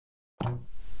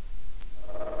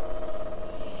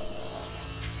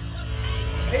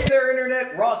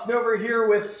Boss Nover here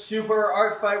with Super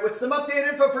Art Fight with some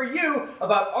updated info for you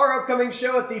about our upcoming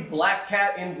show at the Black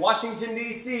Cat in Washington,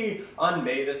 D.C. on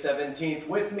May the 17th.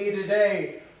 With me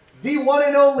today, the one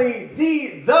and only,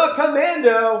 the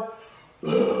Commando.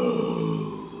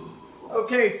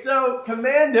 Okay, so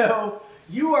Commando,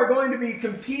 you are going to be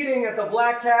competing at the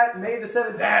Black Cat May the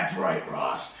 17th. That's right,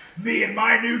 Ross. Me and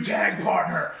my new tag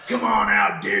partner. Come on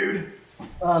out, dude.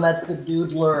 That's the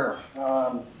Dudeler.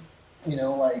 You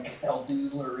know, like El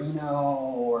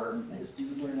Dudelerino or his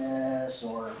Doodlerness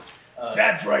or...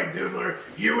 That's right, Dudeler.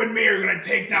 You and me are going to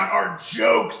take down our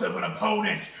jokes of an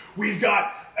opponent. We've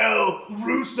got El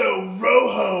Russo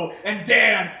Rojo and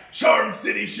Dan Charm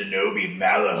City Shinobi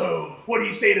Malaho. What do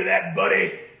you say to that,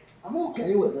 buddy? I'm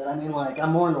okay with it. I mean, like,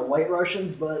 I'm more into white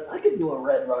Russians, but I could do a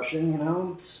red Russian, you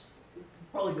know?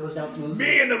 Probably goes down smoothly.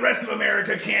 Me and the rest of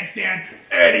America can't stand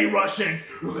any Russians.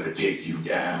 We're going to take you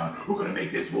down. We're going to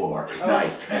make this war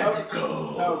nice and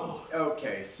cool.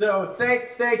 Okay, so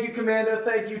thank you, Commando.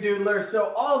 Thank you, Doodler.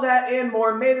 So all that and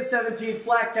more, May the 17th,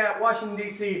 Black Cat, Washington,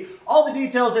 D.C. All the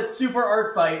details at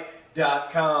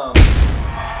superartfight.com.